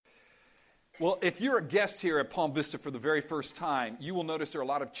Well, if you're a guest here at Palm Vista for the very first time, you will notice there are a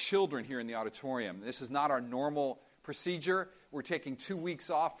lot of children here in the auditorium. This is not our normal procedure. We're taking 2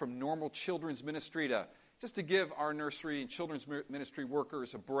 weeks off from normal children's ministry just to give our nursery and children's ministry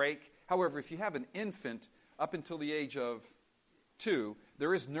workers a break. However, if you have an infant up until the age of 2,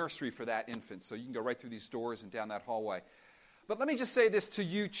 there is nursery for that infant, so you can go right through these doors and down that hallway. But let me just say this to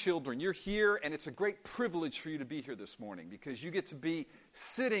you children. You're here, and it's a great privilege for you to be here this morning because you get to be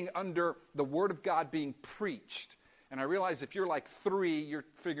sitting under the Word of God being preached. And I realize if you're like 3, you're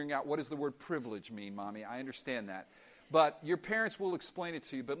figuring out what does the word privilege mean, Mommy. I understand that. But your parents will explain it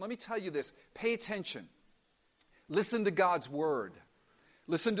to you. But let me tell you this. Pay attention. Listen to God's Word.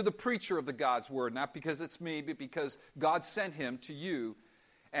 Listen to the preacher of the God's Word, not because it's me, but because God sent him to you.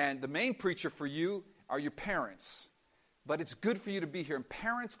 And the main preacher for you are your parents. But it's good for you to be here. And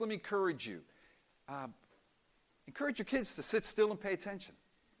parents, let me encourage you. Encourage your kids to sit still and pay attention.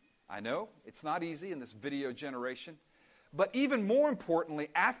 I know it's not easy in this video generation. But even more importantly,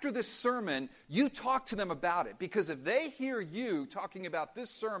 after this sermon, you talk to them about it. Because if they hear you talking about this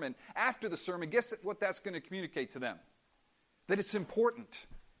sermon after the sermon, guess what that's going to communicate to them? That it's important.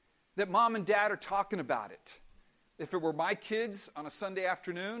 That mom and dad are talking about it. If it were my kids on a Sunday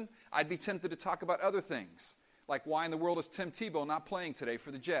afternoon, I'd be tempted to talk about other things. Like why in the world is Tim Tebow not playing today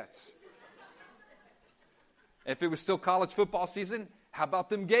for the Jets? If it was still college football season, how about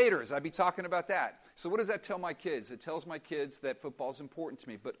them Gators? I'd be talking about that. So what does that tell my kids? It tells my kids that football is important to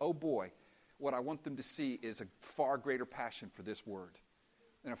me. But oh boy, what I want them to see is a far greater passion for this word.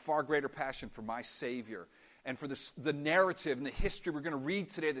 And a far greater passion for my Savior. And for the narrative and the history we're going to read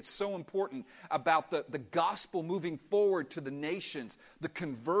today that's so important about the gospel moving forward to the nations, the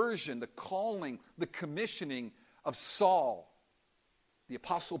conversion, the calling, the commissioning of Saul, the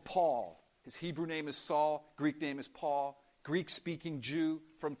Apostle Paul. His Hebrew name is Saul, Greek name is Paul, Greek-speaking Jew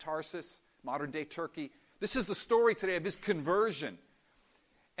from Tarsus, modern-day Turkey. This is the story today of his conversion.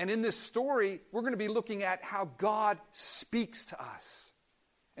 And in this story, we're going to be looking at how God speaks to us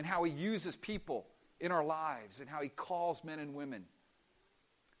and how he uses people in our lives and how he calls men and women.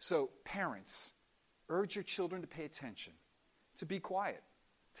 So, parents, urge your children to pay attention, to be quiet,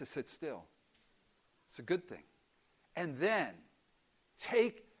 to sit still. It's a good thing. And then,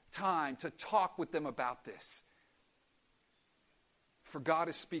 take time to talk with them about this. For God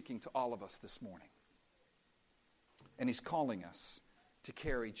is speaking to all of us this morning. And he's calling us to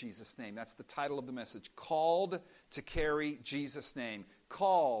carry Jesus' name. That's the title of the message. Called to carry Jesus' name.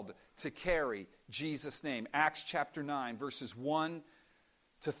 Called to carry Jesus' name. Acts chapter 9, verses 1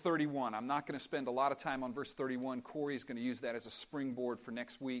 to 31. I'm not going to spend a lot of time on verse 31. Corey is going to use that as a springboard for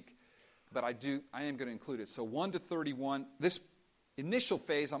next week. But I am going to include it. So 1 to 31. This initial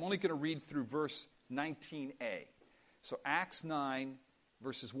phase, I'm only going to read through verse 19a. So Acts 9,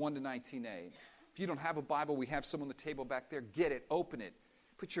 verses 1 to 19a. If you don't have a Bible, we have some on the table back there. Get it, open it.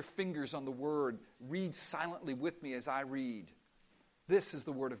 Put your fingers on the word. Read silently with me as I read. This is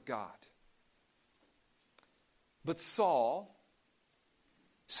the word of God. But Saul,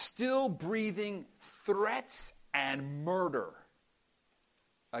 still breathing threats and murder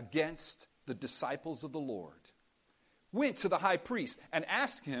against the disciples of the Lord, went to the high priest and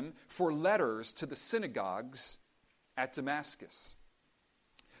asked him for letters to the synagogues at Damascus,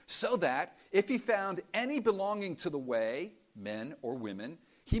 so that if he found any belonging to the way, men or women,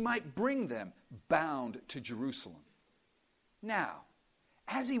 he might bring them bound to Jerusalem. Now,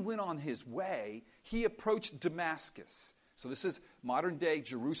 as he went on his way, he approached Damascus. So this is modern-day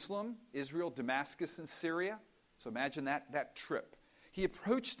Jerusalem, Israel, Damascus, and Syria. So imagine that trip. He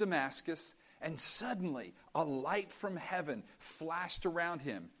approached Damascus, and suddenly a light from heaven flashed around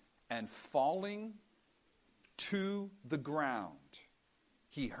him, and falling to the ground,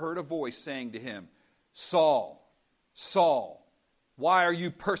 he heard a voice saying to him, Saul, Saul, why are you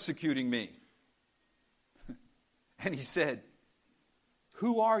persecuting me? And he said,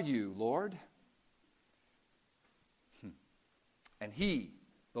 who are you, Lord? And he,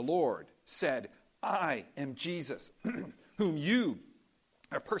 the Lord, said, I am Jesus, whom you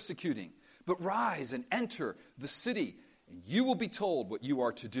are persecuting. But rise and enter the city, and you will be told what you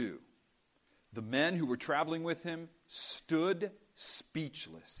are to do. The men who were traveling with him stood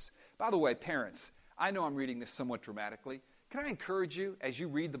speechless. By the way, parents, I know I'm reading this somewhat dramatically. Can I encourage you, as you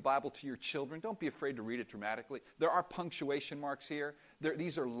read the Bible to your children, don't be afraid to read it dramatically. There are punctuation marks here.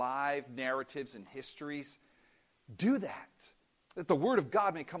 These are live narratives and histories. Do that the Word of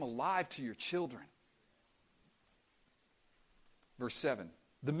God may come alive to your children. Verse 7.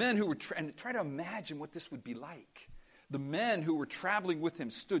 The men who were, and try to imagine what this would be like. The men who were traveling with him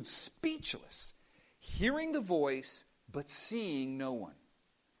stood speechless, hearing the voice, but seeing no one.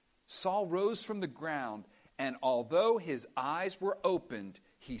 Saul rose from the ground, and although his eyes were opened,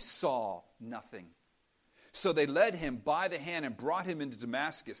 he saw nothing. So they led him by the hand and brought him into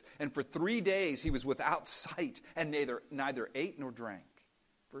Damascus. And for 3 days he was without sight and neither ate nor drank.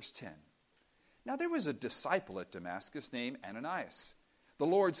 Verse 10. Now there was a disciple at Damascus named Ananias. The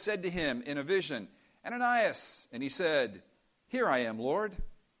Lord said to him in a vision, Ananias. And he said, Here I am, Lord.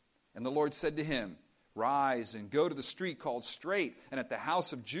 And the Lord said to him, Rise and go to the street called Straight, and at the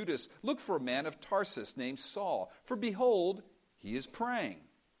house of Judas look for a man of Tarsus named Saul. For behold, he is praying.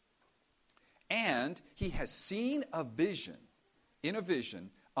 And he has seen in a vision,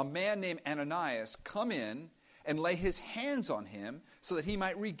 a man named Ananias come in and lay his hands on him so that he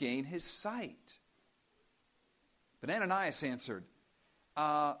might regain his sight. But Ananias answered,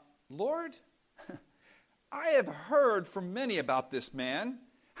 Lord, I have heard from many about this man,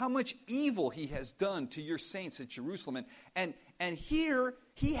 how much evil he has done to your saints at Jerusalem. And here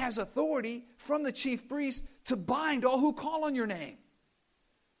he has authority from the chief priest to bind all who call on your name.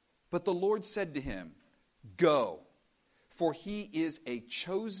 But the Lord said to him, Go, for he is a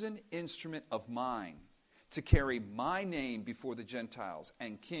chosen instrument of mine to carry my name before the Gentiles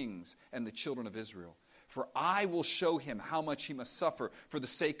and kings and the children of Israel. For I will show him how much he must suffer for the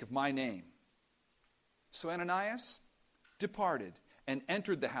sake of my name. So Ananias departed and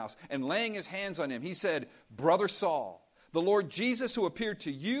entered the house, and laying his hands on him, he said, Brother Saul, the Lord Jesus, who appeared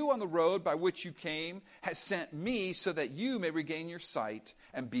to you on the road by which you came, has sent me so that you may regain your sight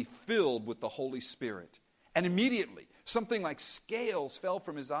and be filled with the Holy Spirit. And immediately, something like scales fell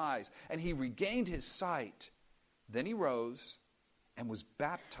from his eyes, and he regained his sight. Then he rose and was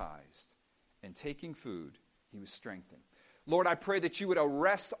baptized, and taking food, he was strengthened. Lord, I pray that you would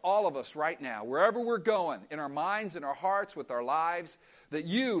arrest all of us right now, wherever we're going, in our minds, in our hearts, with our lives, that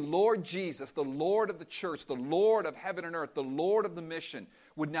you, Lord Jesus, the Lord of the church, the Lord of heaven and earth, the Lord of the mission,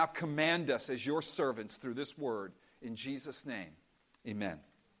 would now command us as your servants through this word. In Jesus' name, amen.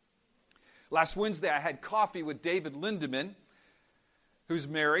 Last Wednesday, I had coffee with David Lindemann, who's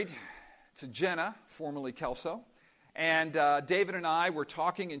married to Jenna, formerly Kelso. And David and I were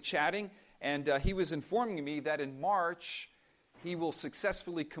talking and chatting, and he was informing me that in March, he will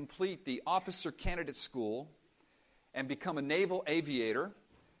successfully complete the Officer Candidate School and become a naval aviator.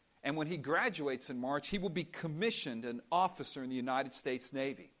 And when he graduates in March, he will be commissioned an officer in the United States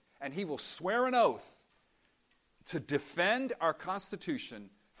Navy. And he will swear an oath to defend our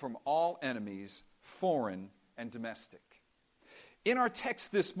Constitution from all enemies, foreign and domestic. In our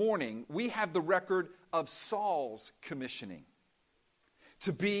text this morning, we have the record of Saul's commissioning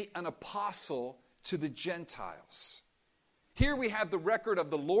to be an apostle to the Gentiles. Here we have the record of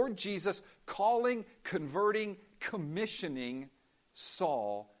the Lord Jesus calling, converting, commissioning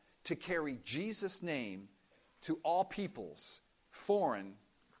Saul to carry Jesus' name to all peoples, foreign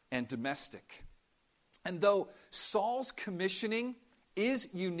and domestic. And though Saul's commissioning is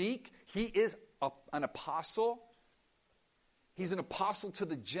unique, he is an apostle. He's an apostle to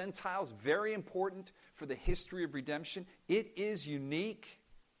the Gentiles, very important for the history of redemption. It is unique,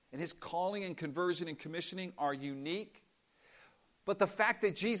 and his calling and conversion and commissioning are unique. But the fact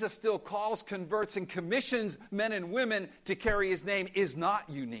that Jesus still calls, converts, and commissions men and women to carry his name is not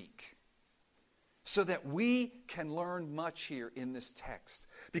unique. So that we can learn much here in this text.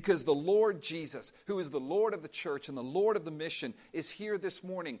 Because the Lord Jesus, who is the Lord of the church and the Lord of the mission, is here this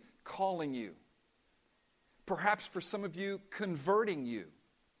morning calling you. Perhaps for some of you, converting you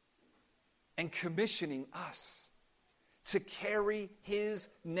and commissioning us to carry his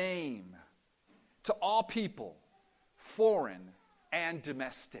name to all people, foreign and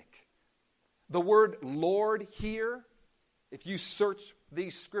domestic. The word Lord here, if you search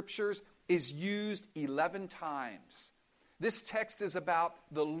these scriptures, is used 11 times. This text is about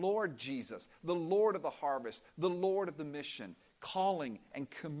the Lord Jesus, the Lord of the harvest, the Lord of the mission, calling and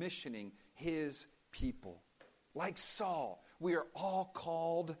commissioning his people. Like Saul, we are all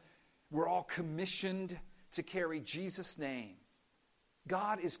called, we're all commissioned to carry Jesus' name.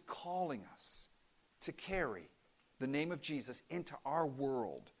 God is calling us to carry the name of Jesus into our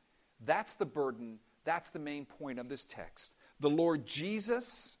world. That's the burden, that's the main point of this text. The Lord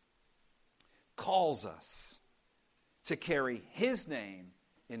Jesus calls us to carry his name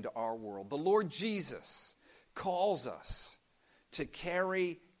into our world. The Lord Jesus calls us to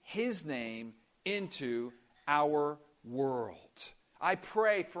carry his name into our world. I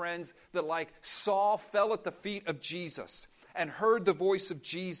pray, friends, that like Saul fell at the feet of Jesus and heard the voice of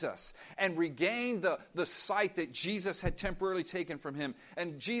Jesus and regained the sight that Jesus had temporarily taken from him,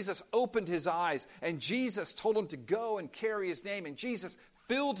 and Jesus opened his eyes, and Jesus told him to go and carry his name, and Jesus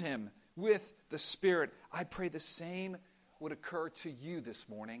filled him with the Spirit. I pray the same would occur to you this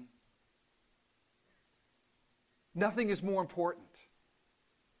morning. Nothing is more important.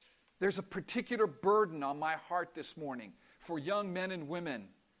 There's a particular burden on my heart this morning for young men and women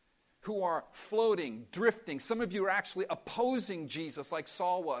who are floating, drifting. Some of you are actually opposing Jesus like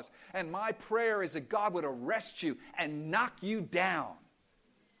Saul was. And my prayer is that God would arrest you and knock you down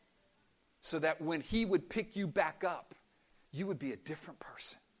so that when he would pick you back up, you would be a different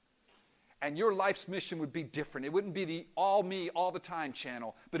person. And your life's mission would be different. It wouldn't be the all me, all the time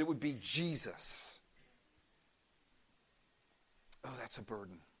channel, but it would be Jesus. Oh, that's a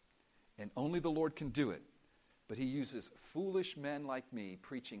burden. And only the Lord can do it. But he uses foolish men like me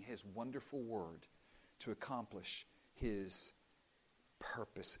preaching his wonderful word to accomplish his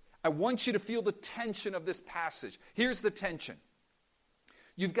purpose. I want you to feel the tension of this passage. Here's the tension.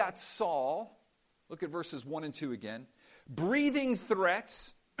 You've got Saul, look at verses 1 and 2 again, breathing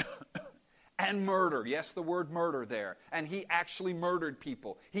threats and murder. Yes, the word murder there. And he actually murdered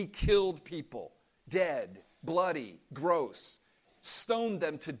people. He killed people, dead, bloody, gross, stoned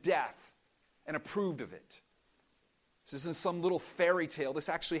them to death and approved of it. This isn't some little fairy tale. This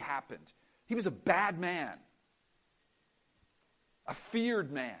actually happened. He was a bad man, a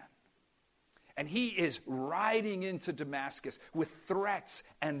feared man. And he is riding into Damascus with threats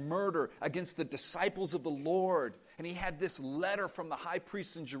and murder against the disciples of the Lord. And he had this letter from the high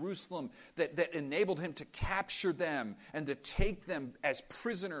priest in Jerusalem that enabled him to capture them and to take them as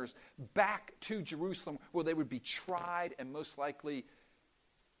prisoners back to Jerusalem, where they would be tried and most likely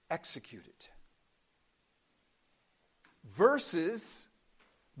executed. Versus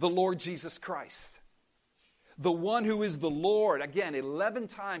the Lord Jesus Christ, the one who is the Lord. Again, 11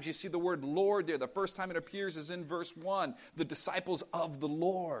 times you see the word Lord there. The first time it appears is in verse 1, the disciples of the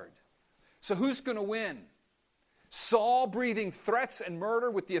Lord. So who's going to win? Saul breathing threats and murder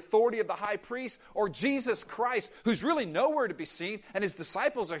with the authority of the high priest, or Jesus Christ, who's really nowhere to be seen, and his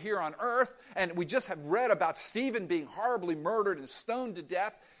disciples are here on earth, and we just have read about Stephen being horribly murdered and stoned to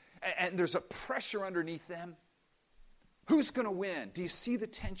death, and there's a pressure underneath them. Who's going to win? Do you see the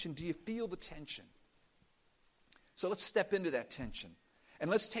tension? Do you feel the tension? So let's step into that tension.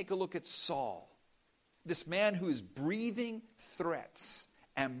 And let's take a look at Saul, this man who is breathing threats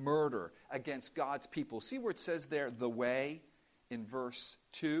and murder against God's people. See where it says there, the way, in verse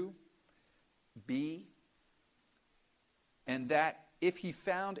 2b? And that if he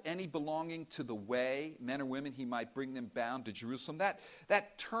found any belonging to the way, men or women, he might bring them bound to Jerusalem.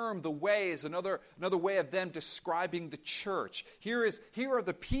 That term, the way, is another way of them describing the church. Here are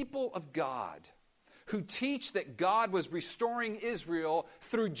the people of God who teach that God was restoring Israel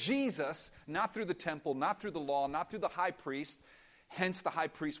through Jesus, not through the temple, not through the law, not through the high priest. Hence, the high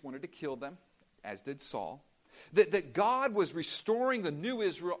priest wanted to kill them, as did Saul. That God was restoring the new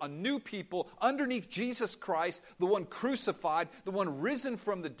Israel, a new people, underneath Jesus Christ, the one crucified, the one risen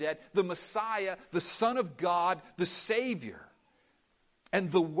from the dead, the Messiah, the Son of God, the Savior.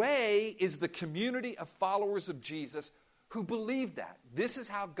 And the way is the community of followers of Jesus who believe that. This is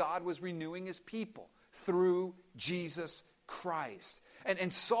how God was renewing his people, through Jesus Christ.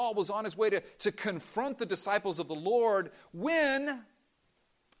 And Saul was on his way to confront the disciples of the Lord when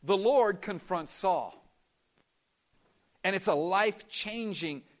the Lord confronts Saul. And it's a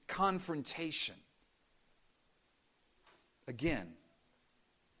life-changing confrontation. Again,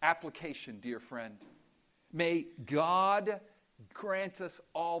 application, dear friend. May God grant us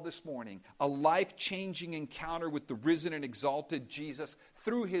all this morning a life-changing encounter with the risen and exalted Jesus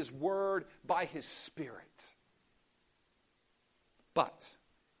through his word, by his Spirit. But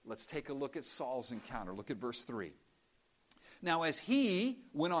let's take a look at Saul's encounter. Look at verse 3. Now, as he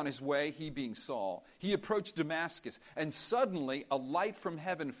went on his way, he being Saul, he approached Damascus, and suddenly a light from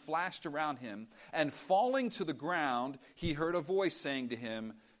heaven flashed around him, and falling to the ground, he heard a voice saying to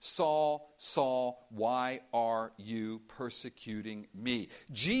him, Saul, Saul, why are you persecuting me?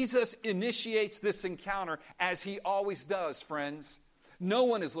 Jesus initiates this encounter as he always does, friends. No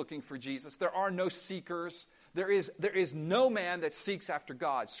one is looking for Jesus. There are no seekers. There is no man that seeks after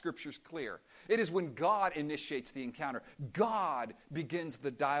God. Scripture's clear. It is when God initiates the encounter. God begins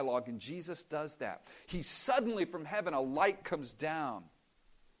the dialogue, and Jesus does that. He suddenly, from heaven, a light comes down.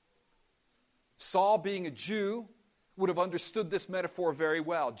 Saul, being a Jew, would have understood this metaphor very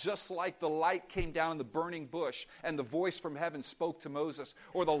well. Just like the light came down in the burning bush and the voice from heaven spoke to Moses,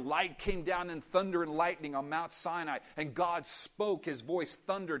 or the light came down in thunder and lightning on Mount Sinai and God spoke, his voice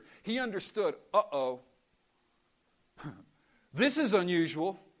thundered. He understood, this is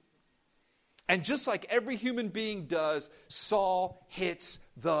unusual. And just like every human being does, Saul hits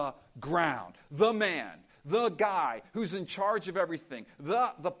the ground. The man, the guy who's in charge of everything,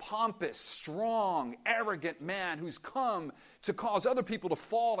 the pompous, strong, arrogant man who's come to cause other people to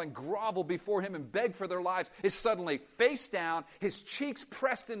fall and grovel before him and beg for their lives, is suddenly face down, his cheeks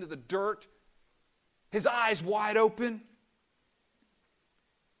pressed into the dirt, his eyes wide open.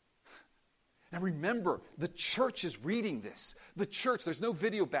 Now remember, the church is reading this. The church, there's no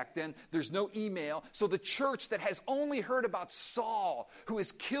video back then, there's no email. So the church that has only heard about Saul, who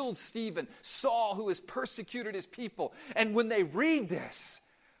has killed Stephen, Saul, who has persecuted his people. And when they read this,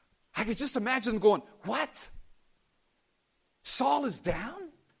 I could just imagine them going, what? Saul is down?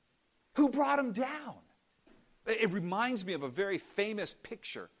 Who brought him down? It reminds me of a very famous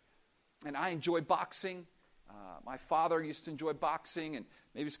picture. And I enjoy boxing. My father used to enjoy boxing, and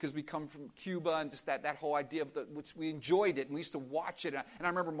maybe it's because we come from Cuba and just that whole idea of which we enjoyed it, and we used to watch it. And I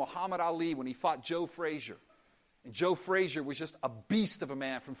remember Muhammad Ali when he fought Joe Frazier. And Joe Frazier was just a beast of a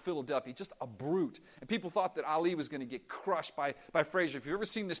man from Philadelphia, just a brute. And people thought that Ali was going to get crushed by Frazier. If you've ever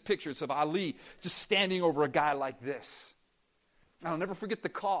seen this picture, it's of Ali just standing over a guy like this. And I'll never forget the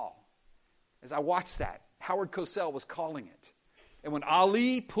call. As I watched that, Howard Cosell was calling it. And when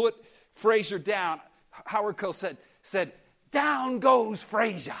Ali put Frazier down, Howard Cosell said, down goes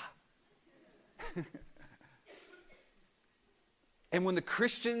Frazier. And when the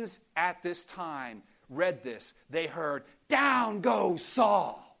Christians at this time read this, they heard, down goes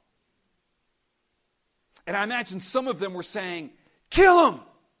Saul. And I imagine some of them were saying, kill him.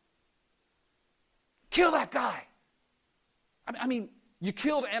 Kill that guy. I mean, you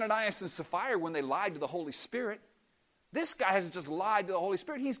killed Ananias and Sapphira when they lied to the Holy Spirit. This guy hasn't just lied to the Holy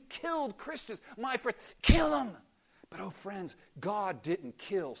Spirit. He's killed Christians. My friend, kill him. But oh, friends, God didn't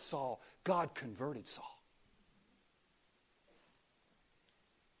kill Saul. God converted Saul.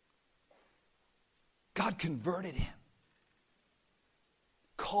 God converted him.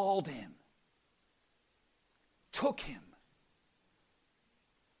 Called him. Took him.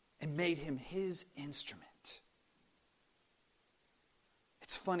 And made him his instrument.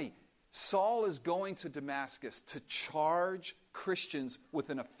 It's funny. Saul is going to Damascus to charge Christians with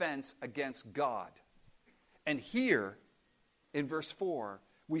an offense against God. And here, in verse 4,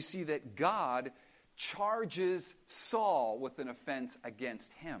 we see that God charges Saul with an offense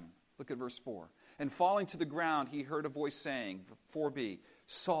against him. Look at verse 4. And falling to the ground, he heard a voice saying, 4b,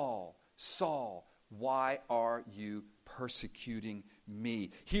 Saul, Saul, why are you persecuting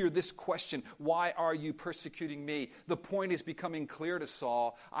me? Hear this question, why are you persecuting me? The point is becoming clear to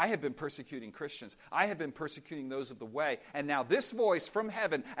Saul. I have been persecuting Christians. I have been persecuting those of the way. And now this voice from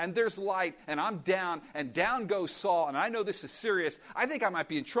heaven, and there's light, and I'm down, and down goes Saul. And I know this is serious. I think I might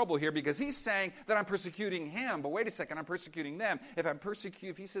be in trouble here because he's saying that I'm persecuting him. But wait a second, I'm persecuting them.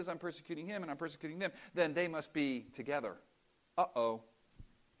 If he says I'm persecuting him and I'm persecuting them, then they must be together. Uh-oh.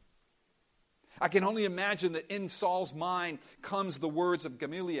 I can only imagine that in Saul's mind comes the words of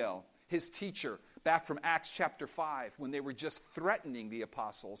Gamaliel, his teacher, back from Acts chapter 5, when they were just threatening the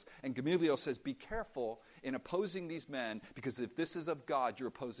apostles. And Gamaliel says, be careful in opposing these men, because if this is of God, you're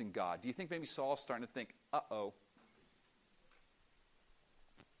opposing God. Do you think maybe Saul's starting to think, uh-oh,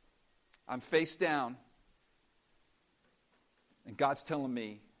 I'm face down, and God's telling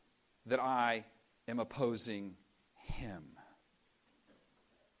me that I am opposing him.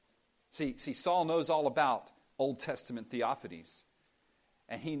 See, Saul knows all about Old Testament theophanies.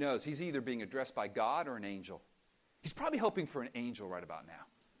 And he knows he's either being addressed by God or an angel. He's probably hoping for an angel right about now.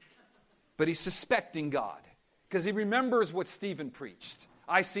 But he's suspecting God. Because he remembers what Stephen preached.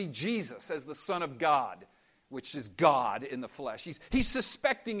 I see Jesus as the Son of God, which is God in the flesh. He's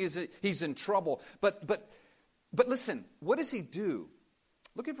suspecting he's in trouble. But listen, what does he do?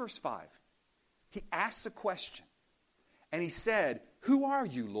 Look at verse 5. He asks a question. And he said, who are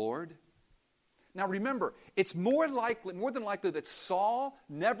you, Lord? Now remember, it's more than likely that Saul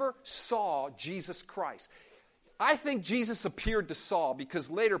never saw Jesus Christ. I think Jesus appeared to Saul because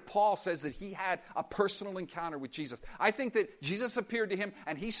later Paul says that he had a personal encounter with Jesus. I think that Jesus appeared to him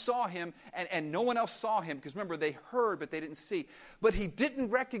and he saw him and no one else saw him because remember, they heard but they didn't see. But he didn't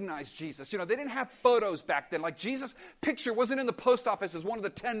recognize Jesus. You know, they didn't have photos back then. Like Jesus' picture wasn't in the post office as one of the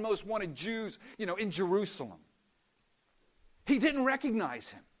 10 most wanted Jews, in Jerusalem. He didn't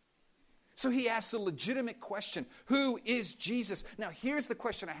recognize him. So he asks a legitimate question. Who is Jesus? Now, here's the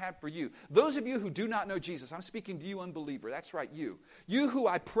question I have for you. Those of you who do not know Jesus, I'm speaking to you, unbeliever. That's right, you. You who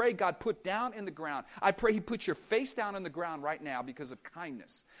I pray God put down in the ground. I pray he puts your face down in the ground right now because of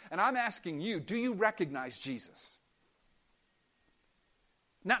kindness. And I'm asking you, do you recognize Jesus?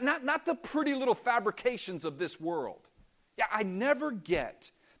 Not the pretty little fabrications of this world. Yeah, I never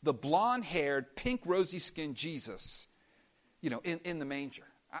get the blonde-haired, pink, rosy-skinned Jesus, in the manger.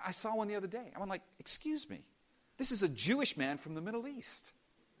 I saw one the other day. I'm like, excuse me. This is a Jewish man from the Middle East.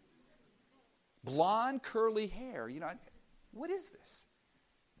 Blonde, curly hair. What is this?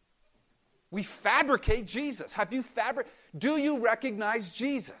 We fabricate Jesus. Do you recognize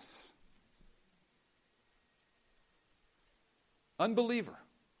Jesus? Unbeliever.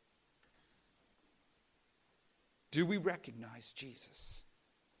 Do we recognize Jesus?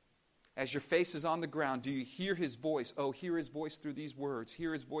 As your face is on the ground, do you hear his voice? Oh, hear his voice through these words.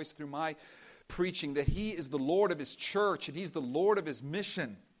 Hear his voice through my preaching that he is the Lord of his church and he's the Lord of his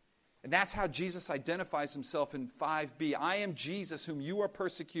mission. And that's how Jesus identifies himself in 5b. I am Jesus whom you are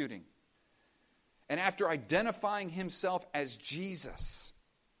persecuting. And after identifying himself as Jesus,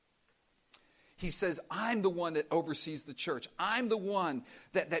 he says, I'm the one that oversees the church. I'm the one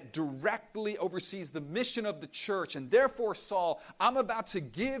that directly oversees the mission of the church. And therefore, Saul, I'm about to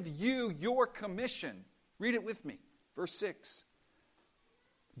give you your commission. Read it with me. Verse 6.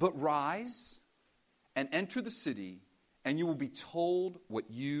 But rise and enter the city, and you will be told what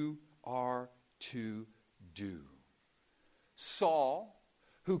you are to do. Saul,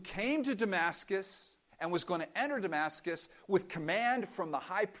 who came to Damascus and was going to enter Damascus with command from the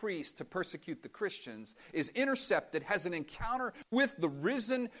high priest to persecute the Christians, is intercepted, has an encounter with the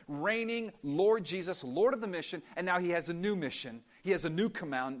risen, reigning Lord Jesus, Lord of the mission, and now he has a new mission. He has a new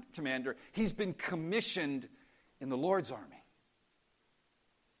commander. He's been commissioned in the Lord's army.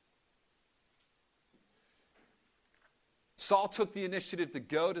 Saul took the initiative to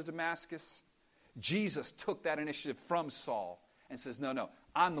go to Damascus. Jesus took that initiative from Saul and says, no,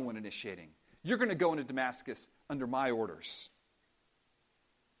 I'm the one initiating. You're going to go into Damascus under my orders.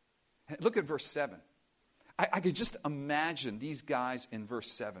 Look at verse 7. I could just imagine these guys in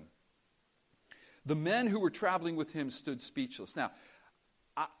verse 7. The men who were traveling with him stood speechless. Now,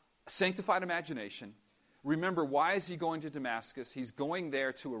 sanctified imagination. Remember, why is he going to Damascus? He's going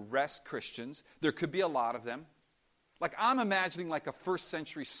there to arrest Christians. There could be a lot of them. Like I'm imagining like a first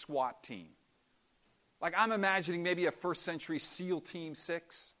century SWAT team. Like I'm imagining maybe a first century SEAL Team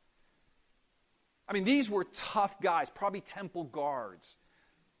 6. I mean, these were tough guys, probably temple guards,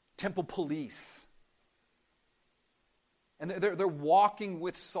 temple police. And they're walking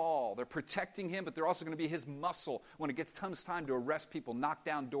with Saul. They're protecting him, but they're also going to be his muscle when it comes time to arrest people, knock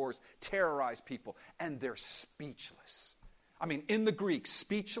down doors, terrorize people. And they're speechless. I mean, in the Greek,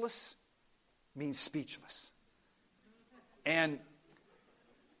 speechless means speechless. And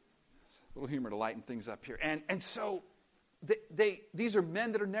a little humor to lighten things up here. And so these are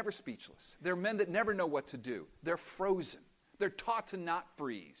men that are never speechless. They're men that never know what to do. They're frozen. They're taught to not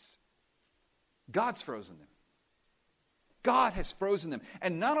freeze. God's frozen them. God has frozen them.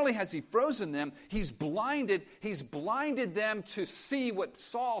 And not only has he frozen them, he's blinded them to see what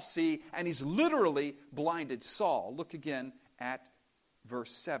Saul see, and he's literally blinded Saul. Look again at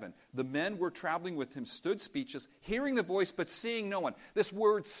verse 7. The men were traveling with him stood speechless, hearing the voice but seeing no one. This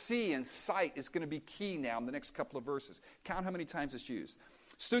word see and sight is going to be key now in the next couple of verses. Count how many times it's used.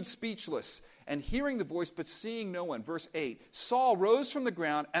 Stood speechless and hearing the voice but seeing no one. Verse 8. Saul rose from the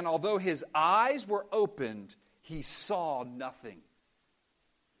ground, and although his eyes were opened, he saw nothing.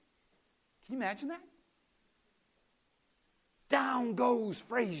 Can you imagine that? Down goes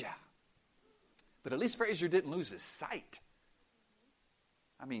Frazier. But at least Frazier didn't lose his sight.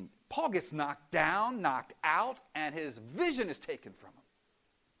 I mean, Paul gets knocked down, knocked out, and his vision is taken from him.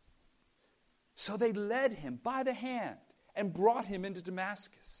 So they led him by the hand and brought him into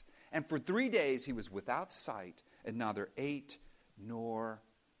Damascus. And for 3 days he was without sight and neither ate nor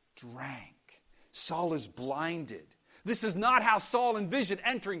drank. Saul is blinded. This is not how Saul envisioned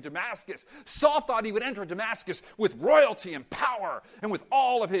entering Damascus. Saul thought he would enter Damascus with royalty and power and with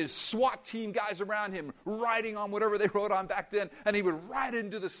all of his SWAT team guys around him riding on whatever they rode on back then. And he would ride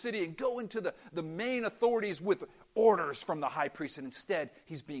into the city and go into the main authorities with orders from the high priest. And instead,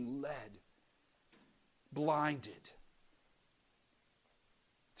 he's being led, blinded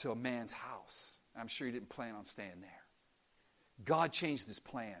to a man's house. I'm sure he didn't plan on staying there. God changed his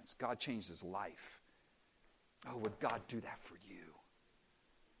plans. God changed his life. Oh, would God do that for you?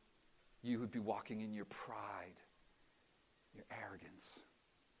 You would be walking in your pride, your arrogance.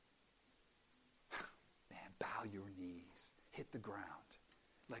 Man, bow your knees, hit the ground.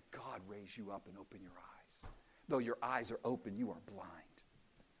 Let God raise you up and open your eyes. Though your eyes are open, you are blind.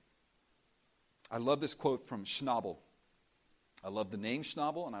 I love this quote from Schnabel. I love the name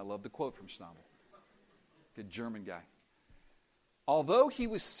Schnabel, and I love the quote from Schnabel. Good German guy. Although he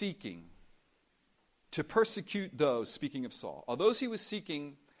was seeking to persecute those, speaking of Saul, although he was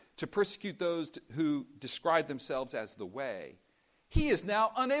seeking to persecute those who described themselves as the way, he is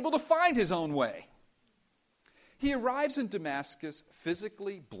now unable to find his own way. He arrives in Damascus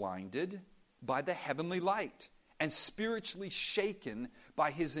physically blinded by the heavenly light and spiritually shaken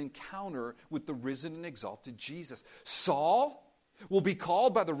by his encounter with the risen and exalted Jesus. Saul will be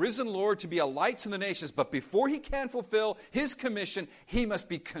called by the risen Lord to be a light to the nations, but before he can fulfill his commission, he must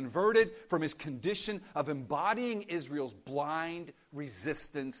be converted from his condition of embodying Israel's blind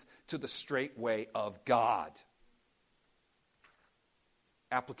resistance to the straight way of God.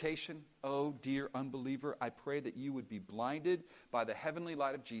 Application, oh dear unbeliever, I pray that you would be blinded by the heavenly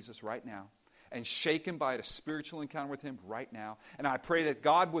light of Jesus right now and shaken by a spiritual encounter with him right now. And I pray that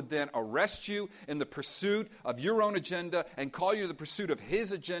God would then arrest you in the pursuit of your own agenda and call you to the pursuit of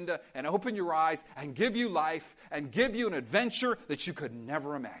his agenda and open your eyes and give you life and give you an adventure that you could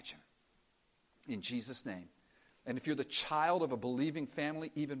never imagine. In Jesus' name. And if you're the child of a believing family,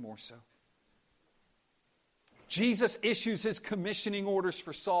 even more so. Jesus issues his commissioning orders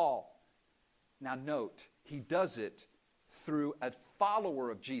for Saul. Now note, he does it through a follower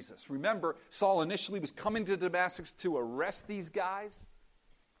of Jesus. Remember, Saul initially was coming to Damascus to arrest these guys.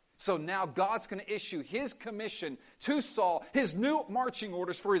 So now God's going to issue his commission to Saul, his new marching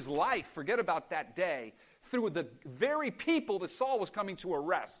orders for his life, forget about that day, through the very people that Saul was coming to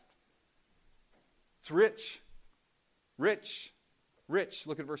arrest. It's rich. Rich. Rich.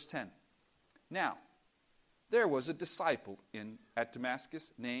 Look at verse 10. Now, there was a disciple at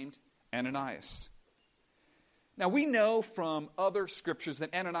Damascus named Ananias. Now, we know from other scriptures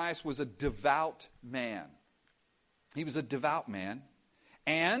that Ananias was a devout man. He was a devout man.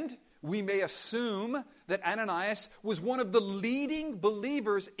 And we may assume that Ananias was one of the leading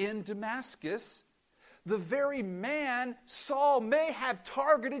believers in Damascus, the very man Saul may have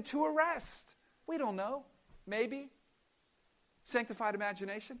targeted to arrest. We don't know. Maybe. Sanctified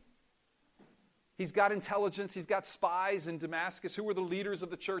imagination. He's got intelligence. He's got spies in Damascus. Who are the leaders of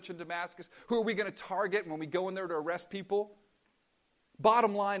the church in Damascus? Who are we going to target when we go in there to arrest people?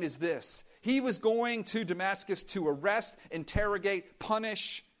 Bottom line is this. He was going to Damascus to arrest, interrogate,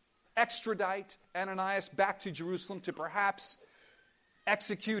 punish, extradite Ananias back to Jerusalem to perhaps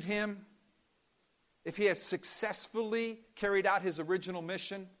execute him if he has successfully carried out his original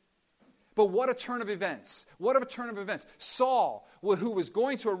mission. But what a turn of events. What a turn of events. Saul, who was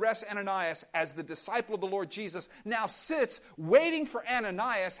going to arrest Ananias as the disciple of the Lord Jesus, now sits waiting for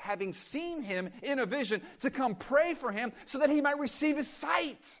Ananias, having seen him in a vision, to come pray for him so that he might receive his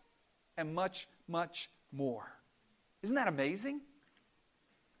sight. And much, much more. Isn't that amazing?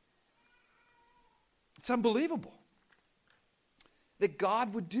 It's unbelievable that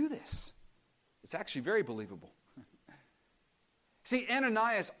God would do this. It's actually very believable. See,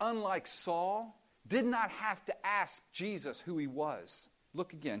 Ananias, unlike Saul, did not have to ask Jesus who he was.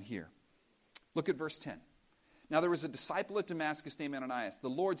 Look again here. Look at verse 10. Now there was a disciple at Damascus named Ananias. The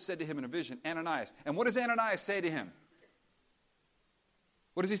Lord said to him in a vision, Ananias. And what does Ananias say to him?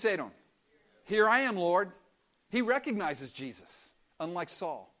 What does he say to him? Here I am, Lord. He recognizes Jesus, unlike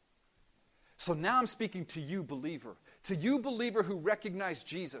Saul. So now I'm speaking to you, believer. To you, believer who recognize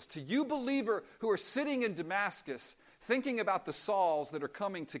Jesus. To you, believer who are sitting in Damascus thinking about the Sauls that are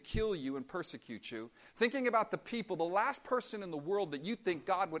coming to kill you and persecute you, thinking about the people, the last person in the world that you think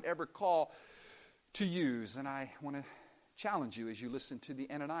God would ever call to use. And I want to challenge you as you listen to the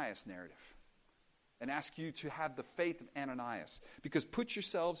Ananias narrative and ask you to have the faith of Ananias, because put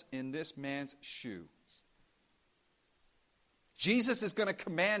yourselves in this man's shoes. Jesus is going to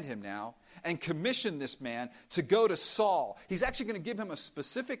command him now and commission this man to go to Saul. He's actually going to give him a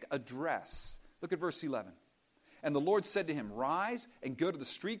specific address. Look at verse 11. And the Lord said to him, rise and go to the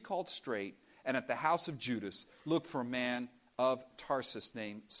street called Straight, and at the house of Judas, look for a man of Tarsus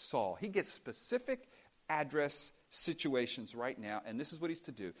named Saul. He gets specific address situations right now, and this is what he's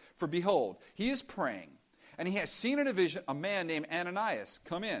to do. For behold, he is praying, and he has seen in a vision a man named Ananias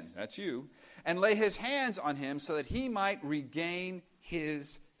come in, that's you, and lay his hands on him so that he might regain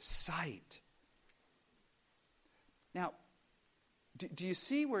his sight. Now, do you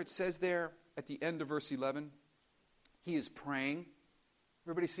see where it says there at the end of verse 11? He is praying.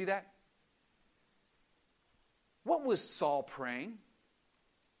 Everybody see that? What was Saul praying?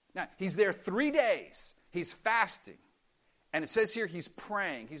 Now, he's there 3 days. He's fasting. And it says here he's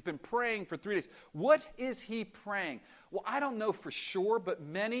praying. He's been praying for 3 days. What is he praying? Well, I don't know for sure, but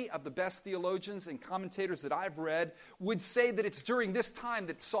many of the best theologians and commentators that I've read would say that it's during this time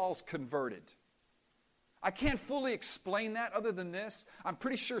that Saul's converted. I can't fully explain that other than this. I'm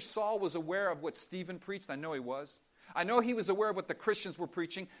pretty sure Saul was aware of what Stephen preached. I know he was. I know he was aware of what the Christians were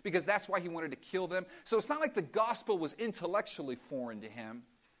preaching because that's why he wanted to kill them. So it's not like the gospel was intellectually foreign to him,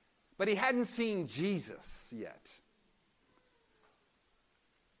 but he hadn't seen Jesus yet.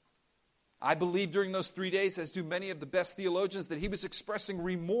 I believe during those 3 days, as do many of the best theologians, that he was expressing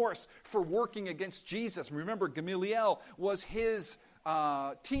remorse for working against Jesus. And remember, Gamaliel was his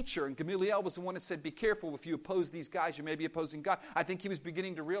teacher, and Gamaliel was the one that said, be careful, if you oppose these guys, you may be opposing God. I think he was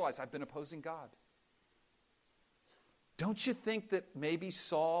beginning to realize, I've been opposing God. Don't you think that maybe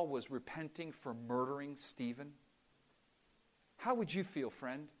Saul was repenting for murdering Stephen? How would you feel,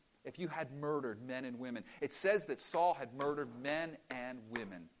 friend, if you had murdered men and women? It says that Saul had murdered men and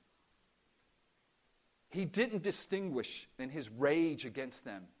women. He didn't distinguish in his rage against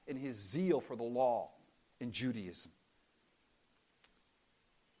them, in his zeal for the law in Judaism.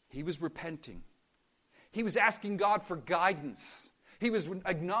 He was repenting. He was asking God for guidance. He was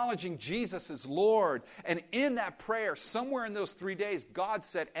acknowledging Jesus as Lord. And in that prayer, somewhere in those 3 days, God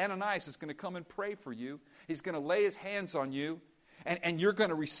said, Ananias is going to come and pray for you. He's going to lay his hands on you. And you're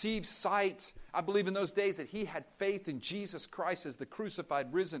going to receive sight. I believe in those days that he had faith in Jesus Christ as the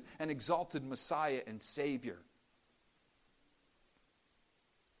crucified, risen, and exalted Messiah and Savior.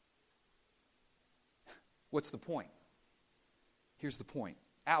 What's the point? Here's the point.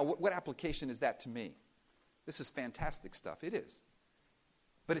 Al, what application is that to me? This is fantastic stuff. It is.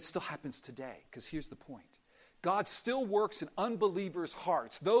 But it still happens today, because here's the point. God still works in unbelievers'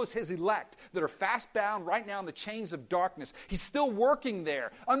 hearts, those his elect that are fast bound right now in the chains of darkness. He's still working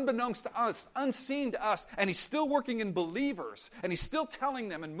there, unbeknownst to us, unseen to us, and he's still working in believers, and he's still telling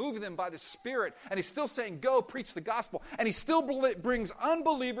them and moving them by the Spirit, and he's still saying, go preach the gospel, and he still brings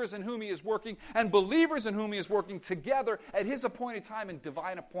unbelievers in whom he is working and believers in whom he is working together at his appointed time in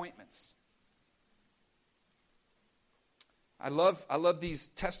divine appointments. I love these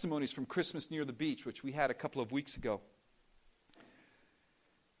testimonies from Christmas near the beach, which we had a couple of weeks ago.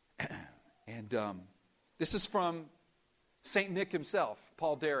 And this is from St. Nick himself,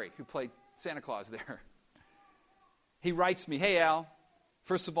 Paul Derry, who played Santa Claus there. He writes me, hey, Al,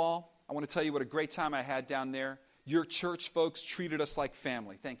 first of all, I want to tell you what a great time I had down there. Your church folks treated us like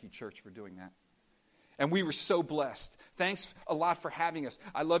family. Thank you, church, for doing that. And we were so blessed. Thanks a lot for having us.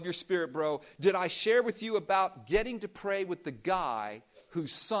 I love your spirit, bro. Did I share with you about getting to pray with the guy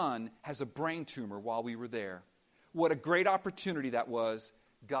whose son has a brain tumor while we were there? What a great opportunity that was.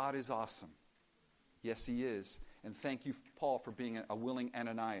 God is awesome. Yes, he is. And thank you, Paul, for being a willing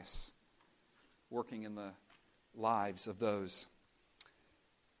Ananias, working in the lives of those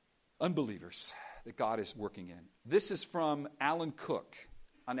unbelievers that God is working in. This is from Alan Cook,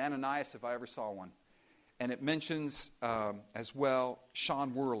 an Ananias if I ever saw one. And it mentions as well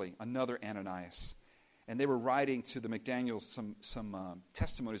Sean Worley, another Ananias. And they were writing to the McDaniels some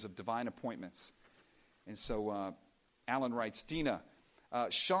testimonies of divine appointments. And so Alan writes, Dina,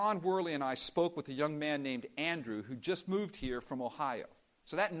 Sean Worley and I spoke with a young man named Andrew who just moved here from Ohio.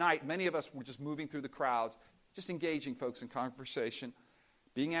 So that night, many of us were just moving through the crowds, just engaging folks in conversation,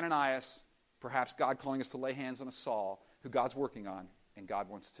 being Ananias, perhaps God calling us to lay hands on a Saul who God's working on, and God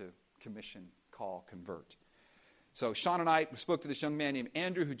wants to commission, call, convert. So Sean and I spoke to this young man named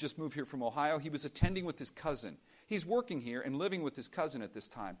Andrew who just moved here from Ohio. He was attending with his cousin. He's working here and living with his cousin at this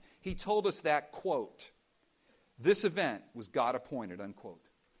time. He told us that, quote, this event was God appointed, unquote.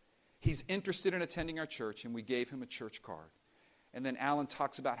 He's interested in attending our church, and we gave him a church card. And then Alan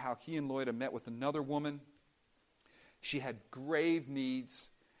talks about how he and Lloyda met with another woman. She had grave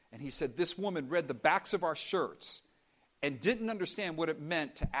needs, and he said this woman read the backs of our shirts and didn't understand what it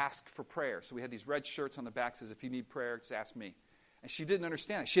meant to ask for prayer. So we had these red shirts on the back, says, if you need prayer, just ask me. And she didn't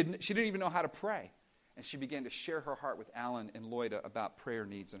understand it. She didn't even know how to pray. And she began to share her heart with Alan and Lloyda about prayer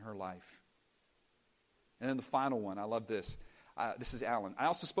needs in her life. And then the final one, I love this. This is Alan. I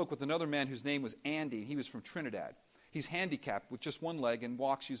also spoke with another man whose name was Andy. He was from Trinidad. He's handicapped with just one leg and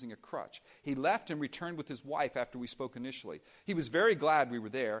walks using a crutch. He left and returned with his wife after we spoke initially. He was very glad we were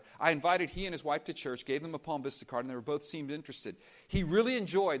there. I invited he and his wife to church, gave them a Palm Vista card, and they both seemed interested. He really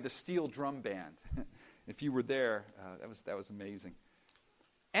enjoyed the steel drum band. If you were there, that was amazing.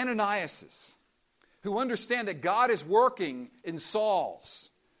 Ananiases, who understand that God is working in Sauls.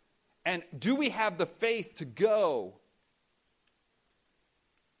 And do we have the faith to go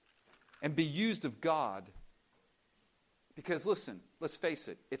and be used of God? Because listen, let's face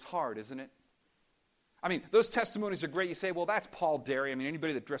it, it's hard, isn't it? I mean, those testimonies are great. You say, well, that's Paul Derry. I mean,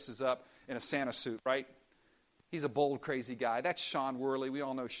 anybody that dresses up in a Santa suit, right? He's a bold, crazy guy. That's Sean Worley. We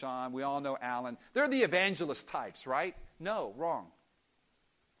all know Sean. We all know Alan. They're the evangelist types, right? No, wrong.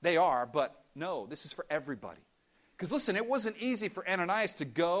 They are, but no, this is for everybody. Because listen, it wasn't easy for Ananias to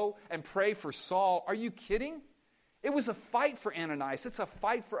go and pray for Saul. Are you kidding? It was a fight for Ananias. It's a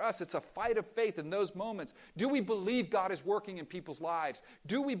fight for us. It's a fight of faith in those moments. Do we believe God is working in people's lives?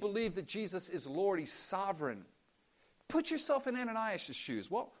 Do we believe that Jesus is Lord? He's sovereign. Put yourself in Ananias'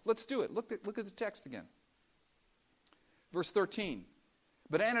 shoes. Well, let's do it. Look at the text again. Verse 13.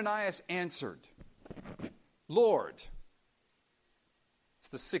 But Ananias answered, Lord. It's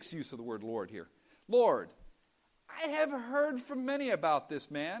the sixth use of the word Lord here. Lord, I have heard from many about this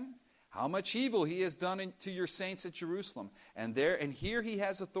man, how much evil he has done to your saints at Jerusalem. And here he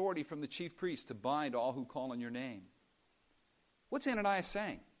has authority from the chief priest to bind all who call on your name. What's Ananias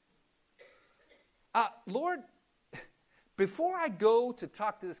saying? Lord, before I go to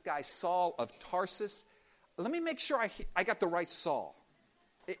talk to this guy Saul of Tarsus, let me make sure I got the right Saul.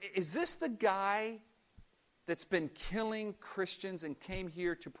 Is this the guy that's been killing Christians and came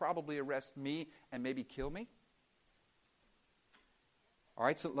here to probably arrest me and maybe kill me? All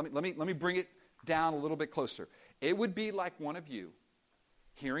right, so let me bring it down a little bit closer. It would be like one of you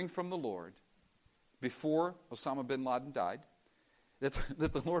hearing from the Lord before Osama bin Laden died, that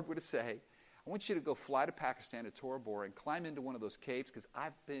the Lord would say, I want you to go fly to Pakistan, to Tora Bora, and climb into one of those caves because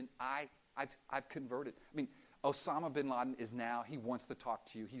I've converted. I mean, Osama bin Laden is now, he wants to talk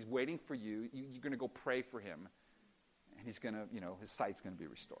to you. He's waiting for you. You're going to go pray for him. And he's going to, his sight's going to be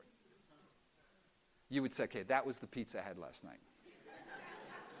restored. You would say, okay, that was the pizza I had last night.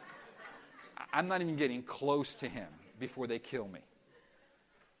 I'm not even getting close to him before they kill me.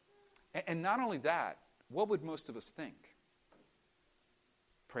 And not only that, what would most of us think?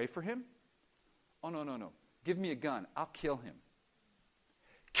 Pray for him? Oh, no. Give me a gun. I'll kill him.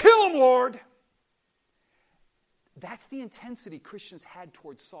 Kill him, Lord! That's the intensity Christians had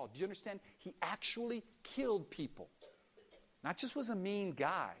towards Saul. Do you understand? He actually killed people. Not just was a mean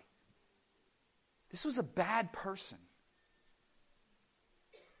guy. This was a bad person.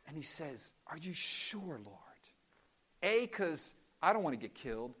 And he says, are you sure, Lord? A, because I don't want to get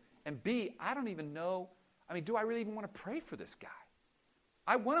killed. And B, I don't even know. I mean, do I really even want to pray for this guy?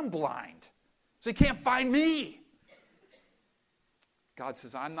 I want him blind, so he can't find me. God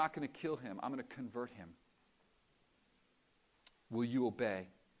says, I'm not going to kill him. I'm going to convert him. Will you obey?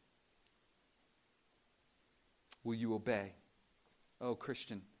 Will you obey? Oh,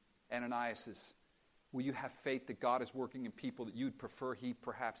 Christian, Ananias, will you have faith that God is working in people that you'd prefer he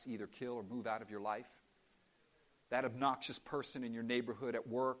perhaps either kill or move out of your life? That obnoxious person in your neighborhood at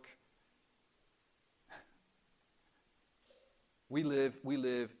work. We live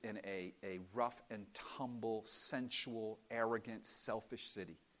in a rough and tumble, sensual, arrogant, selfish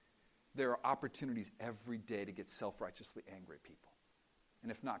city. There are opportunities every day to get self-righteously angry at people.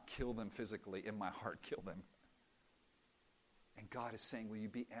 And if not, kill them physically. In my heart, kill them. And God is saying, will you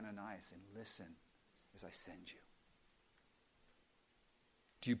be Ananias and listen as I send you?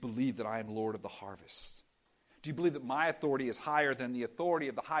 Do you believe that I am Lord of the harvest? Do you believe that my authority is higher than the authority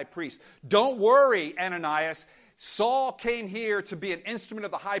of the high priest? Don't worry, Ananias. Saul came here to be an instrument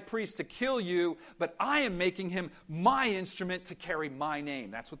of the high priest to kill you, but I am making him my instrument to carry my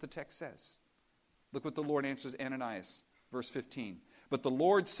name. That's what the text says. Look what the Lord answers Ananias, verse 15. But the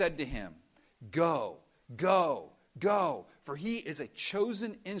Lord said to him, go, for he is a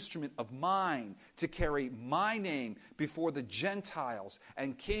chosen instrument of mine to carry my name before the Gentiles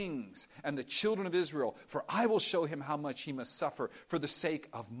and kings and the children of Israel. For I will show him how much he must suffer for the sake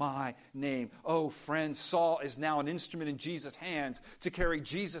of my name. Oh, friends, Saul is now an instrument in Jesus' hands to carry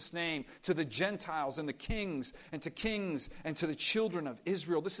Jesus' name to the Gentiles and the kings and to the children of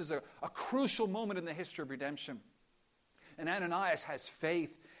Israel. This is a crucial moment in the history of redemption. And Ananias has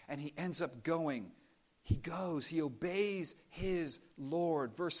faith, and he ends up going. He goes, he obeys his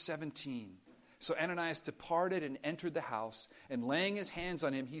Lord. Verse 17. So Ananias departed and entered the house, and laying his hands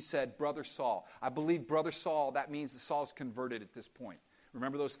on him, he said, Brother Saul. I believe Brother Saul, that means that Saul's converted at this point.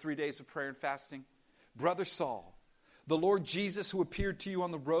 Remember those 3 days of prayer and fasting? Brother Saul, the Lord Jesus who appeared to you on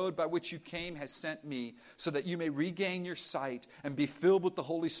the road by which you came has sent me so that you may regain your sight and be filled with the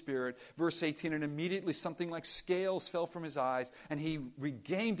Holy Spirit. Verse 18, and immediately something like scales fell from his eyes and he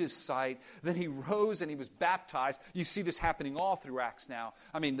regained his sight. Then he rose and he was baptized. You see this happening all through Acts now.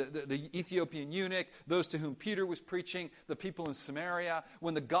 I mean, the Ethiopian eunuch, those to whom Peter was preaching, the people in Samaria.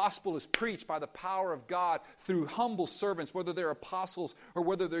 When the gospel is preached by the power of God through humble servants, whether they're apostles or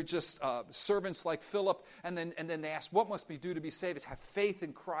whether they're just servants like Philip, and then they ask, what must we do to be saved? Is have faith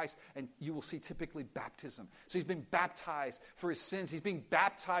in Christ, and you will see typically baptism. So he's being baptized for his sins. He's being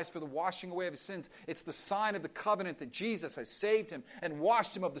baptized for the washing away of his sins. It's the sign of the covenant that Jesus has saved him and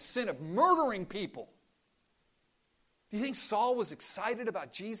washed him of the sin of murdering people. Do you think Saul was excited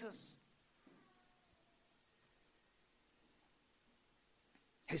about Jesus?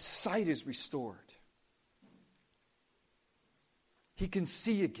 His sight is restored. He can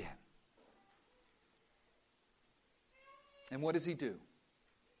see again. And what does he do?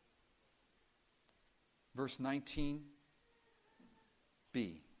 Verse 19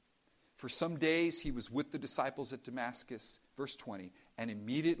 B. For some days he was with the disciples at Damascus, verse 20, and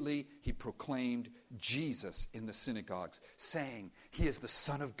immediately he proclaimed Jesus in the synagogues, saying, he is the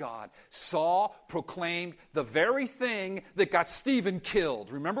Son of God. Saul proclaimed the very thing that got Stephen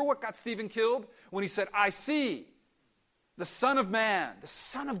killed. Remember what got Stephen killed? When he said, I see the Son of Man, the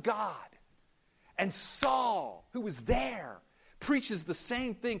Son of God. And Saul, who was there, preaches the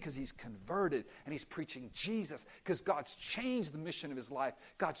same thing because he's converted and he's preaching Jesus because God's changed the mission of his life.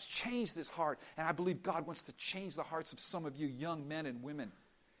 God's changed his heart. And I believe God wants to change the hearts of some of you young men and women,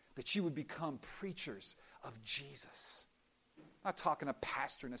 that you would become preachers of Jesus. I'm not talking a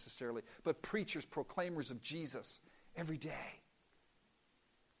pastor necessarily, but preachers, proclaimers of Jesus every day.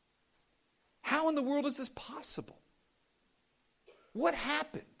 How in the world is this possible? What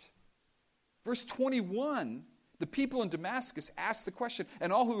happened? Verse 21, the people in Damascus asked the question,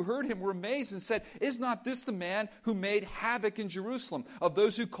 and all who heard him were amazed and said, is not this the man who made havoc in Jerusalem of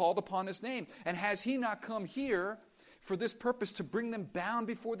those who called upon his name? And has he not come here for this purpose, to bring them bound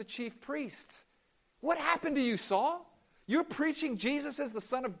before the chief priests? What happened to you, Saul? You're preaching Jesus as the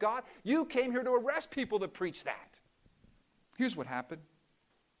Son of God? You came here to arrest people that preach that. Here's what happened.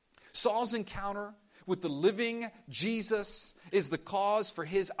 Saul's encounter with the living Jesus is the cause for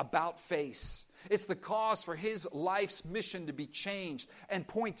his about face. It's the cause for his life's mission to be changed. And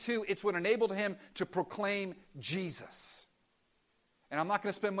point two, it's what enabled him to proclaim Jesus. And I'm not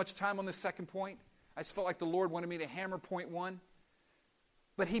going to spend much time on this second point. I just felt like the Lord wanted me to hammer point one.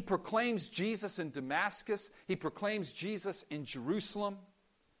 But he proclaims Jesus in Damascus. He proclaims Jesus in Jerusalem.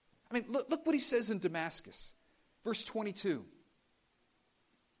 I mean, look what he says in Damascus. Verse 22.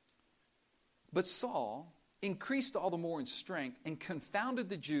 But Saul increased all the more in strength and confounded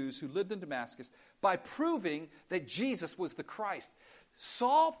the Jews who lived in Damascus by proving that Jesus was the Christ.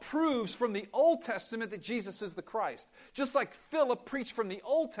 Saul proves from the Old Testament that Jesus is the Christ. Just like Philip preached from the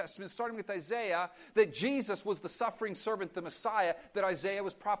Old Testament, starting with Isaiah, that Jesus was the suffering servant, the Messiah that Isaiah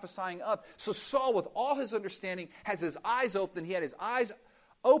was prophesying of. So Saul, with all his understanding, has his eyes open. He had his eyes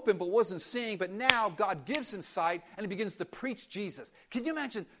open but wasn't seeing, but now God gives him sight and he begins to preach Jesus. Can you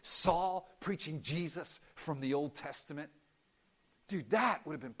imagine Saul preaching Jesus from the Old Testament? Dude, that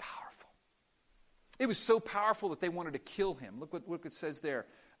would have been powerful. It was so powerful that they wanted to kill him. Look what it says there,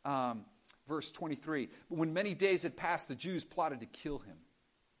 verse 23. But when many days had passed, the Jews plotted to kill him.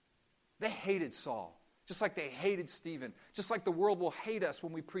 They hated Saul, just like they hated Stephen, just like the world will hate us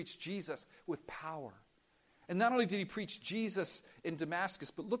when we preach Jesus with power. And not only did he preach Jesus in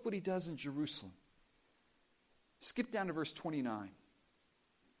Damascus, but look what he does in Jerusalem. Skip down to verse 29.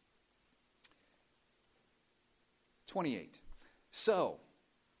 28. So,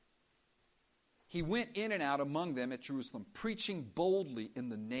 he went in and out among them at Jerusalem, preaching boldly in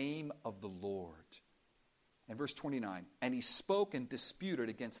the name of the Lord. And verse 29, and he spoke and disputed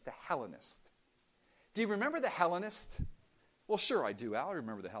against the Hellenists. Do you remember the Hellenists? Well, sure I do, Al. I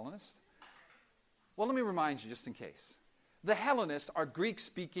remember the Hellenists. Well, let me remind you, just in case. The Hellenists are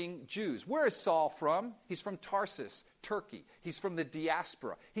Greek-speaking Jews. Where is Saul from? He's from Tarsus, Turkey. He's from the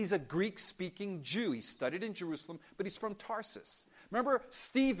diaspora. He's a Greek-speaking Jew. He studied in Jerusalem, but he's from Tarsus. Remember,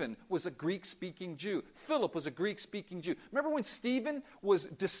 Stephen was a Greek-speaking Jew. Philip was a Greek-speaking Jew. Remember when Stephen was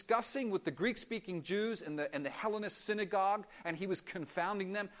discussing with the Greek-speaking Jews in the Hellenist synagogue, and he was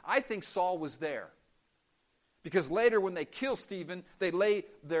confounding them? I think Saul was there. Because later when they kill Stephen, they lay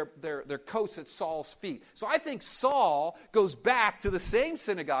their coats at Saul's feet. So I think Saul goes back to the same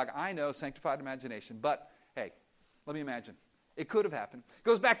synagogue. I know, sanctified imagination, but hey, let me imagine. It could have happened.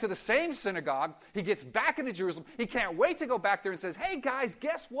 Goes back to the same synagogue. He gets back into Jerusalem. He can't wait to go back there and says, hey guys,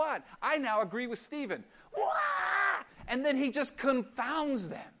 guess what? I now agree with Stephen. Wah! And then he just confounds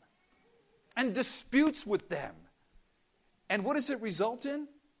them and disputes with them. And what does it result in?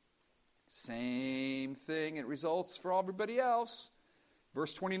 Same thing it results for everybody else.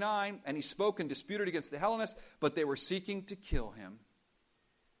 Verse 29, and he spoke and disputed against the Hellenists, but they were seeking to kill him.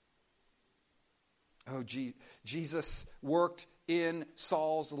 Oh, Jesus worked in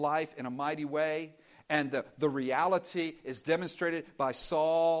Saul's life in a mighty way, and the reality is demonstrated by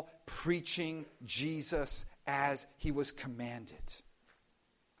Saul preaching Jesus as he was commanded.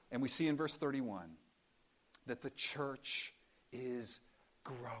 And we see in verse 31 that the church is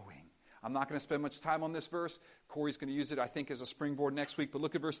growing. I'm not going to spend much time on this verse. Corey's going to use it, I think, as a springboard next week. But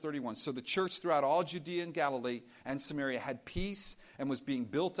look at verse 31. So the church throughout all Judea and Galilee and Samaria had peace and was being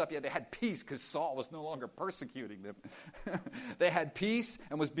built up. Yeah, they had peace because Saul was no longer persecuting them. They had peace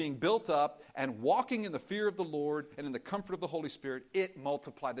and was being built up, and walking in the fear of the Lord and in the comfort of the Holy Spirit, it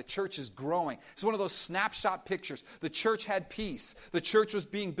multiplied. The church is growing. It's one of those snapshot pictures. The church had peace. The church was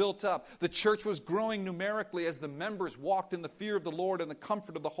being built up. The church was growing numerically as the members walked in the fear of the Lord and the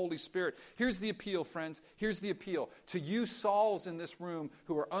comfort of the Holy Spirit. Here's the appeal, friends. Here's the appeal. To you Sauls in this room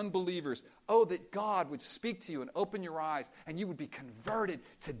who are unbelievers, oh, that God would speak to you and open your eyes and you would be converted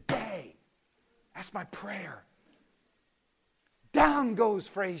today. That's my prayer. Down goes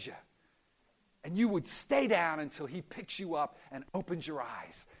Frazier. And you would stay down until he picks you up and opens your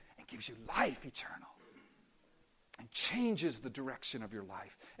eyes and gives you life eternal. And changes the direction of your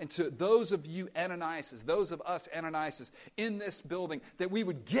life. And to those of you Ananiases, those of us Ananiases in this building, that we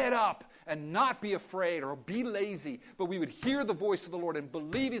would get up and not be afraid or be lazy, but we would hear the voice of the Lord and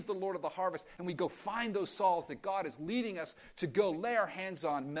believe He's the Lord of the harvest, and we go find those Sauls that God is leading us to go lay our hands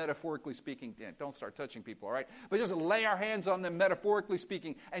on, metaphorically speaking. Don't start touching people, all right? But just lay our hands on them, metaphorically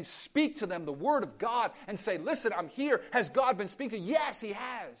speaking, and speak to them the Word of God and say, listen, I'm here. Has God been speaking? Yes, He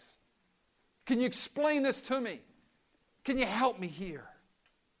has. Can you explain this to me? Can you help me here?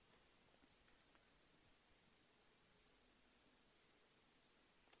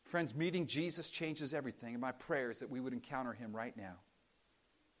 Friends, meeting Jesus changes everything. And my prayer is that we would encounter Him right now.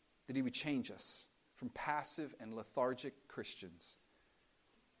 That He would change us from passive and lethargic Christians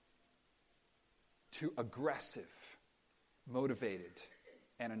to aggressive, motivated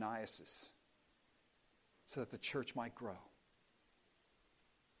Ananiases, so that the church might grow.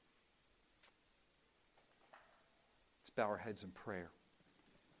 Bow our heads in prayer.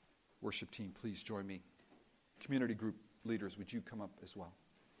 Worship team, please join me. Community group leaders, would you come up as well?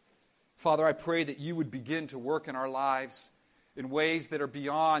 Father, I pray that you would begin to work in our lives in ways that are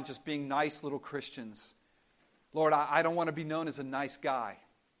beyond just being nice little Christians. Lord, I don't want to be known as a nice guy.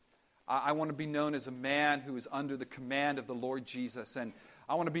 I want to be known as a man who is under the command of the Lord Jesus. And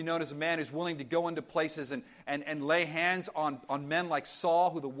I want to be known as a man who's willing to go into places and lay hands on men like Saul,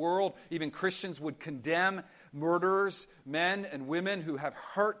 who the world, even Christians, would condemn. Murderers, men and women who have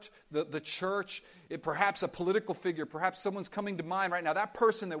hurt the church. Perhaps a political figure, perhaps someone's coming to mind right now. That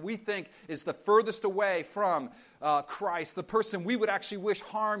person that we think is the furthest away from Christ, the person we would actually wish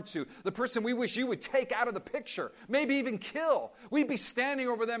harm to, the person we wish you would take out of the picture, maybe even kill. We'd be standing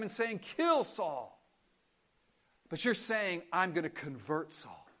over them and saying, kill Saul. But you're saying, I'm going to convert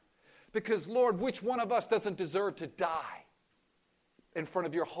Saul. Because, Lord, which one of us doesn't deserve to die in front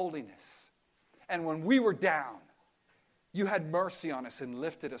of your holiness? And when we were down, you had mercy on us and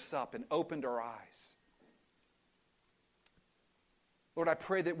lifted us up and opened our eyes. Lord, I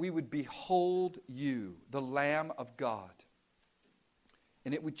pray that we would behold you, the Lamb of God,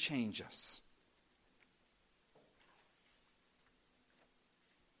 and it would change us.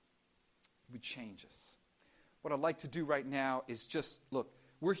 It would change us. What I'd like to do right now is just, look,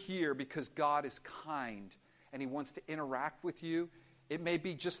 we're here because God is kind and He wants to interact with you. It may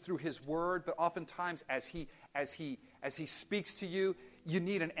be just through His Word, but oftentimes as He speaks to you, you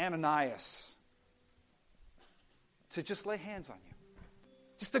need an Ananias to just lay hands on you.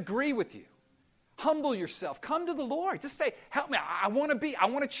 Just agree with you. Humble yourself. Come to the Lord. Just say, help me. I want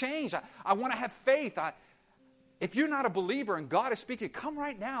to change. I want to have faith. If you're not a believer and God is speaking, come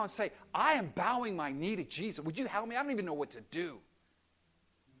right now and say, I am bowing my knee to Jesus. Would you help me? I don't even know what to do.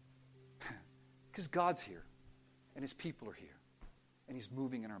 Because God's here and His people are here. And He's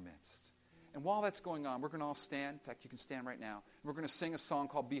moving in our midst. And while that's going on, we're going to all stand. In fact, you can stand right now. We're going to sing a song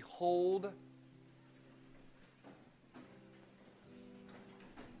called Behold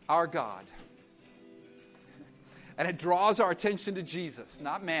Our God. And it draws our attention to Jesus.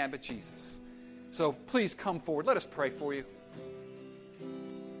 Not man, but Jesus. So please come forward. Let us pray for you.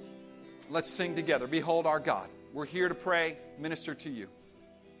 Let's sing together. Behold our God. We're here to pray, minister to you.